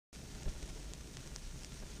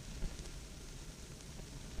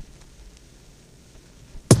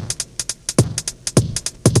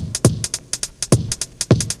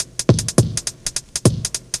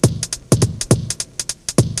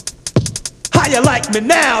How you like me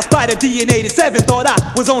now? Spyder D in '87. Thought I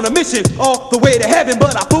was on a mission all the way to heaven,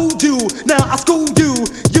 but I fooled you. Now I schooled you.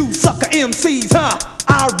 You sucker MCs, huh?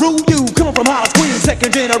 I rule you. Come from Hollis, Queens,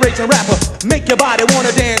 second generation rapper. Make your body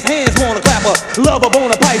wanna dance, hands wanna clap her. Love up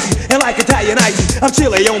on a Pisces, and like Italian icy, I'm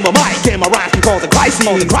chilly on the mic, and my rhymes can cause a crisis.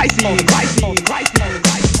 On the crisis, on the crisis, on the crisis, on the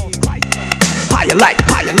crisis, on the crisis. How you like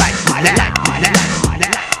now?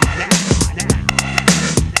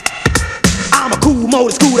 I'm a cool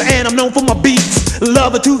motor scooter and I'm known for my beats.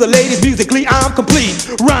 Lover to the ladies, musically I'm complete.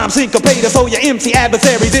 Rhyme syncopator, so your MC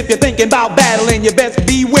adversaries. If you're thinking about battling, you best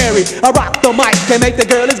be wary. I rock the mic and make the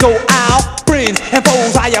girlies go out. Friends and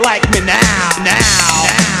foes, how you like me now?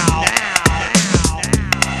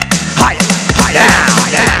 How you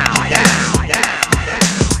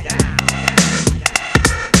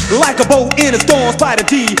like a boat in a storm, Spyder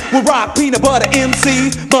D will rock peanut butter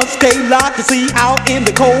MCs. Must stay locked to see out in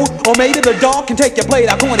the cold, or maybe the dog can take your plate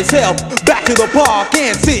out on itself. Back to the park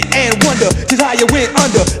and sit and wonder just how you went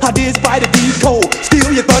under. How did Spyder D cold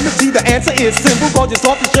steal your thunder? See, the answer is simple, cause you're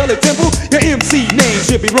soft as Shirley Temple. Your MC name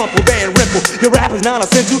should be Rumple Van Rimple. Your rap is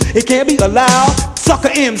non-essential, it can't be allowed.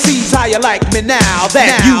 Sucker MCs, how you like me now?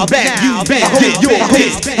 That you bet I did your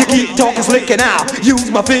best. You keep talking slick and out.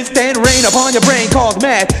 Use my fist and rain upon your brain, cause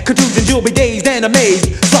mad contusions, you'll be dazed and amazed.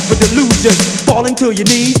 Suffer delusion, falling to your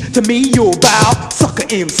knees. To me you'll bow. Sucker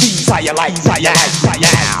MCs, how you like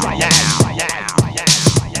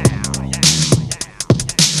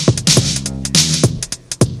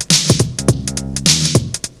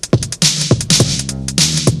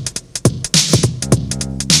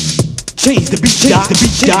change the beat, change the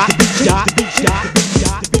beat, change the beat, change the beat, change the beat.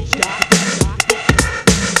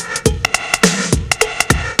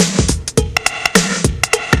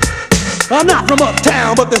 I'm not from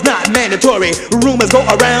uptown, but that's not mandatory. Rumors go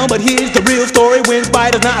around, but here's the real story. When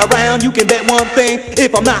Spyder's not around, you can bet one thing.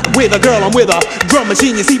 If I'm not with a girl, I'm with a drum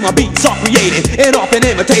machine. You see, my beats are created and often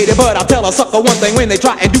imitated, but I'll tell a sucker one thing when they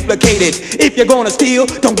try and duplicate it. If you're gonna steal,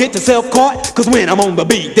 don't get yourself caught, cause when I'm on the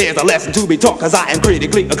beat, there's a lesson to be taught. Cause I am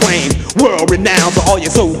critically acclaimed, world renowned for all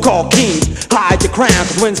your so-called kings. Hide your crown,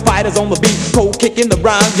 cause when Spyder's on the beat, cold kicking the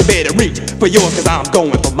rhymes, you better reach for yours, cause I'm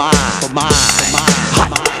going for mine.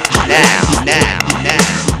 Now.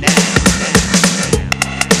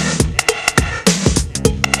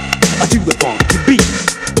 To the funky beat.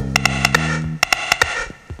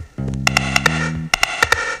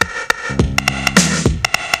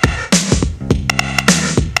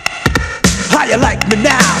 How you like me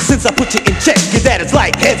now? Since I put you in check, is that it's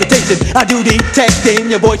like hesitation. I do detect in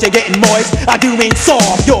your voice, you're getting moist. I do mean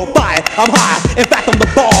soft, you're fire, I'm high. In fact, I'm the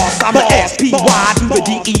boss, I'm the S-P-Y to the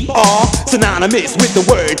D-E-R. Synonymous with the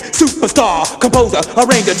word superstar. Composer,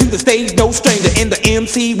 arranger to the stage, no stranger. In the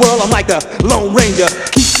MC world, I'm like a Lone Ranger.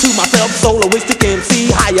 Keep to myself, soloistic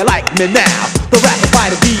MC. How you like me now? The rapper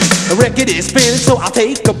Spyder D, the record is finished, so I'll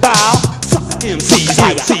take a bow. Sucker MCs,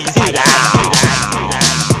 how you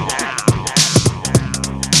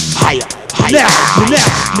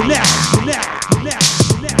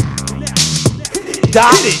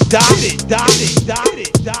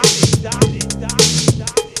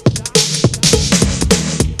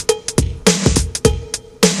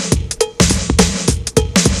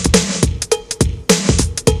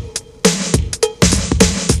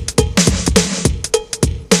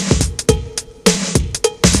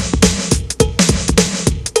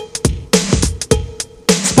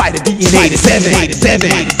Spyder D in '87.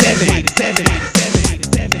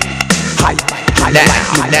 How you like